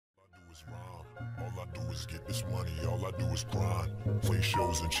I do is get this money, all I do is grind. Play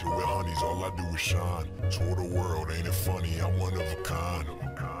shows and chill with honeys, all I do is shine. Tour the world, ain't it funny, I'm one of a kind.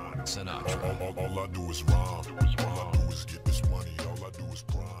 Sinatra. All I do is rhyme. All I do is get this money, all I do is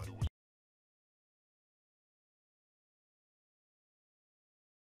grind.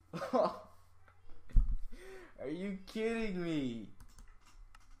 Are you kidding me?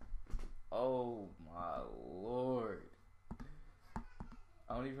 Oh my lord.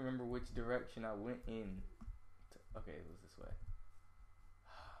 I don't even remember which direction I went in. Okay, it was this way.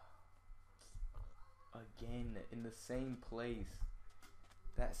 Again, in the same place.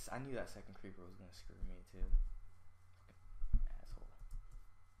 I knew that second creeper was gonna screw me too. Asshole.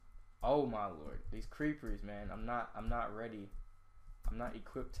 Oh my lord. These creepers, man. I'm not ready. I'm not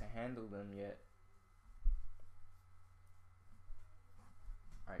equipped to handle them yet.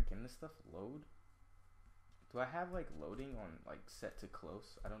 Alright, can this stuff load? Do I have like loading on like set to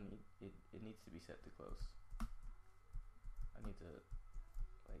close? I don't need it. It needs to be set to close. I need to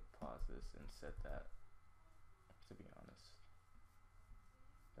like pause this and set that, to be honest.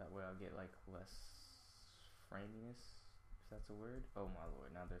 That way I'll get like less framiness, if that's a word. Oh my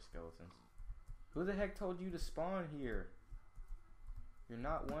lord, now there's skeletons. Who the heck told you to spawn here? You're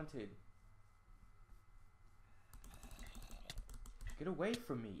not wanted. Get away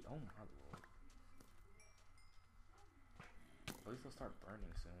from me. Oh my lord. At least they'll start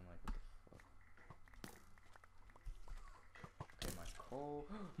burning soon. Like, what the fuck? Okay, my coal.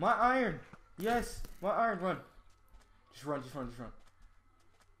 My iron! Yes! My iron! Run! Just run, just run, just run.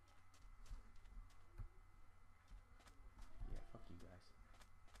 Yeah, fuck you guys.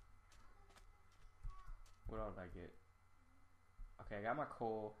 What all did I get? Okay, I got my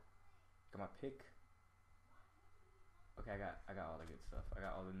coal. Got my pick. Okay, I got all the good stuff. I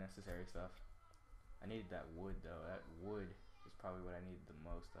got all the necessary stuff. I needed that wood though. That wood is probably what I needed the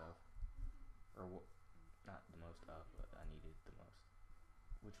most of. Or not the most of, but I needed the most.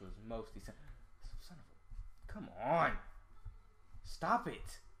 Which was most essential. Son of a... Come on! Stop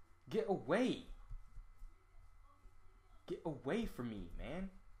it! Get away! Get away from me,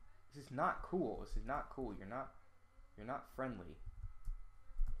 man. This is not cool. This is not cool. You're not friendly.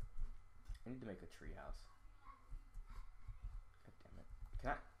 I need to make a tree house. God damn it.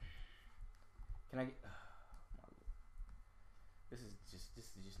 Can I get... This is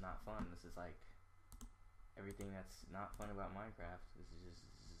just not fun. This is like everything that's not fun about Minecraft. This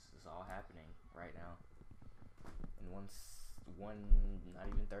is all happening right now. In not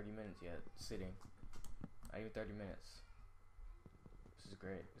even 30 minutes yet, sitting. Not even 30 minutes. This is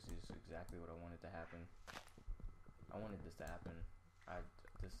great. This is exactly what I wanted to happen. I wanted this to happen.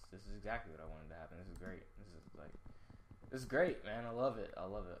 This is exactly what I wanted to happen. This is great. This is great, man. I love it. I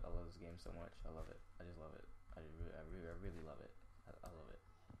love it. I love this game so much. I love it. I just love it. I really love it. I love it.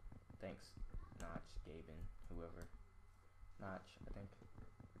 Thanks, Notch, Gaben, whoever. Notch, I think.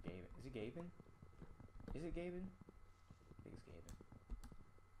 Gaben. Is it Gaben? Is it Gaben? I think it's Gaben.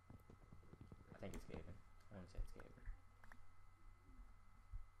 I think it's Gaben. I want to say it's Gaben.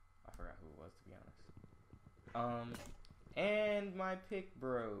 I forgot who it was, to be honest. And my pick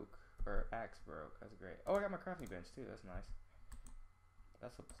broke. Or axe broke. That's great. Oh, I got my crafting bench too. That's nice.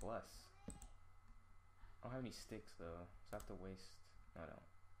 That's a plus. I don't have any sticks though, so I have to waste. No, I don't.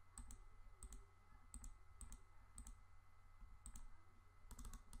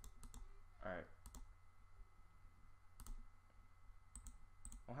 Alright.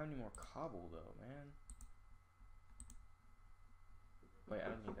 I don't have any more cobble though, man. Wait, I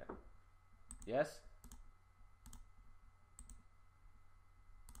don't need that. Yes?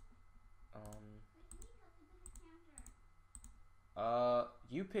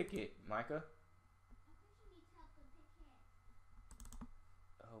 You pick it, Micah.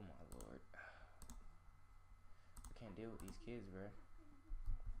 Oh my lord. I can't deal with these kids, bro.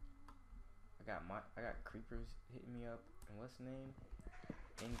 I got creepers hitting me up, and what's the name?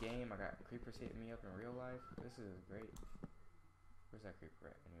 In game, I got creepers hitting me up in real life. This is great. Where's that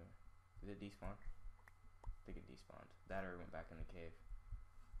creeper at anyway? Did it despawn? I think it despawned. That or it went back in the cave.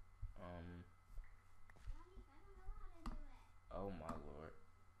 Oh my lord.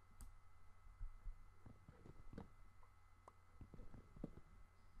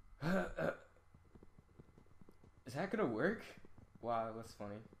 Is that gonna work? Wow, that's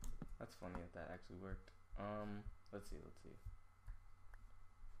funny. That's funny that actually worked. Let's see. Let's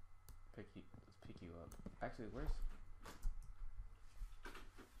pick you up. Actually, where's...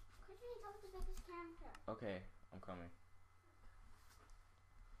 Okay, I'm coming.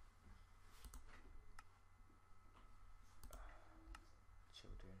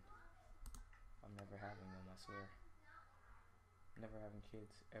 Children. I'm never having them, I swear. Never having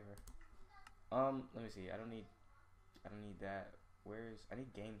kids, ever. Let me see. I don't need that. I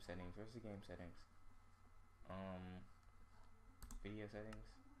need game settings. Where's the game settings? Video settings.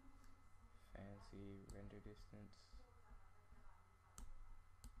 Fancy render distance.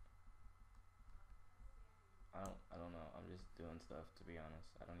 I don't know. I'm just doing stuff, to be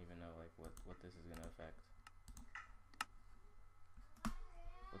honest. I don't even know like what this is gonna affect.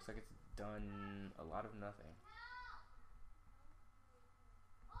 Looks like it's done a lot of nothing.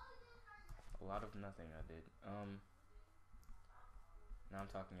 A lot of nothing I did. Now I'm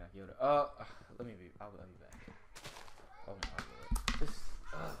talking like Yoda. I'll be back. Oh my lord. This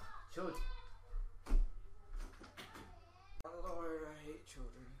children. Oh Lord, I hate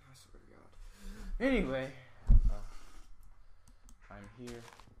children. I swear to God. Anyway, I'm here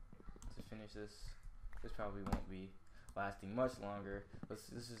to finish this. This probably won't be lasting much longer. Let's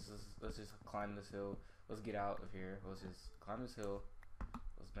just climb this hill. Let's get out of here. Let's just climb this hill.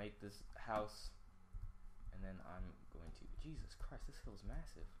 Let's make this house, and then I'm going to. Jesus Christ, this hill is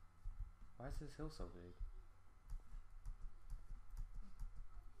massive. Why is this hill so big?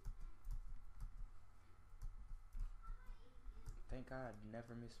 Thank God,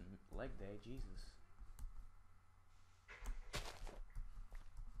 never miss leg day. Jesus.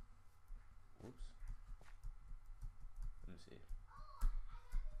 Whoops. Let me see.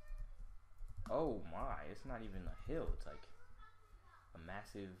 Oh my, it's not even a hill. It's like a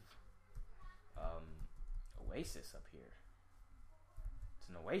massive oasis up here. It's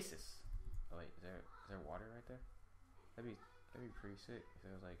an oasis. Oh wait, is there water right there? That'd be pretty sick if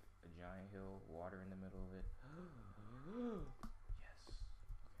there was like a giant hill, water in the middle of it. Yes.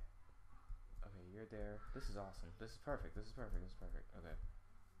 Okay, you're there. This is awesome. This is perfect. This is perfect. This is perfect. Okay.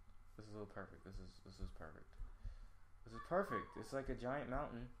 This is a little perfect. This is perfect. This is perfect. It's like a giant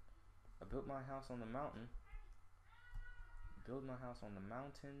mountain. I built my house on the mountain. Build my house on the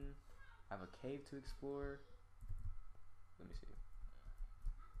mountain. I have a cave to explore. Let me see.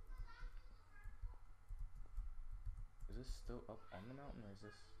 Is this still up on the mountain, or is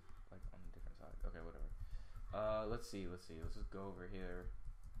this like on a different side? Okay, whatever. Let's see. Let's just go over here.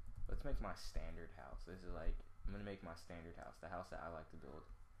 Let's make my standard house. This is like, I'm gonna make my standard house, the house that I like to build,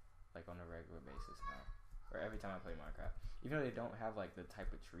 like on a regular basis now, or every time I play Minecraft. Even though they don't have like the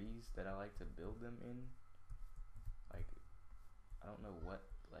type of trees that I like to build them in. Like, I don't know what,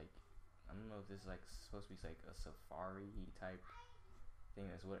 like, I don't know if this is like supposed to be like a safari type thing.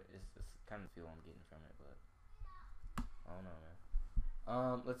 That's what it's kind of feel I'm getting from it, but I don't know, man.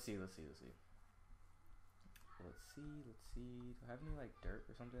 Let's see. Do I have any like dirt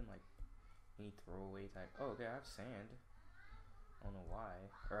or something, like any throwaway type? Oh, okay, I have sand. I don't know why,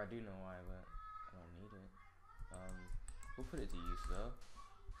 or I do know why, but I don't need it. We'll put it to use though.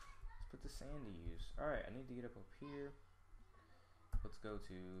 Let's put the sand to use. All right, I need to get up here. Let's go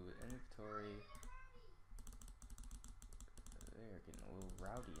to inventory. They're getting a little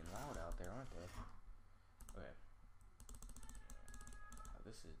rowdy and loud out there, aren't they? Okay.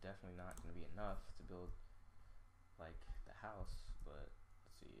 This is definitely not going to be enough to build like the house, but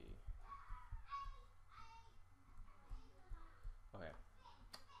let's see. Okay.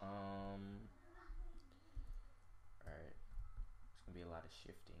 Alright. It's gonna be a lot of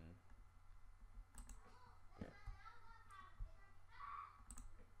shifting. Okay.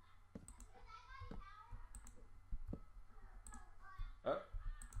 Oh,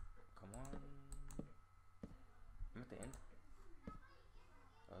 come on. I'm at the end.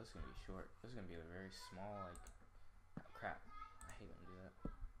 Oh, this is gonna be short. This is gonna be a very small, like, oh, crap. I hate when I do that.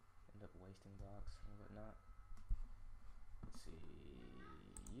 End up wasting blocks and whatnot. Let's see.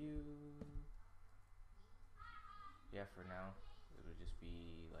 Yeah, for now, it would just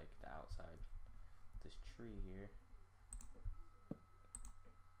be like the outside. This tree here.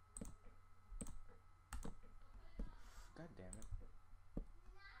 God damn it.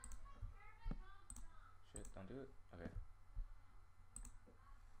 Shit, don't do it. Okay.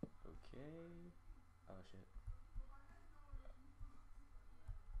 Okay. Oh shit.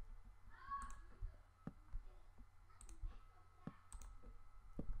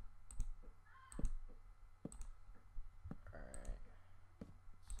 Alright.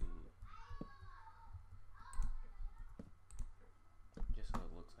 Let's see. Just so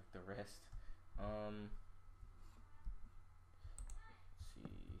it looks like the rest. Let's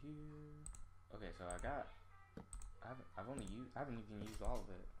see here. Okay, so I haven't even used all of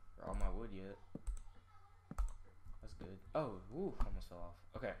it, or all my wood yet. That's good. Oh, woo, almost fell off.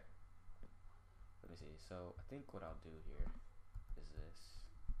 Okay. Let me see. So I think what I'll do here is this.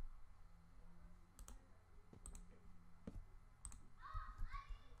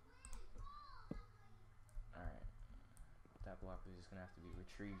 Alright. That block is just gonna have to be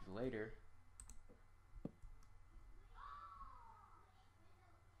retrieved later.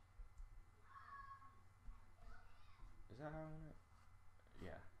 that how I want it?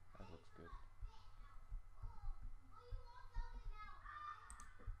 Yeah, that looks good.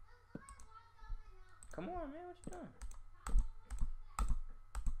 Come on, man, what you doing?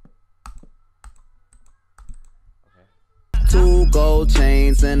 Two gold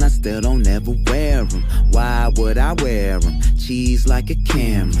chains and I still don't ever wear them. Why would I wear them? Cheese like a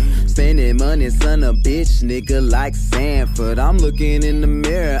camera. Spending money, son of a bitch, nigga like Sanford. I'm looking in the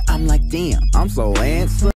mirror, I'm like, damn, I'm so handsome.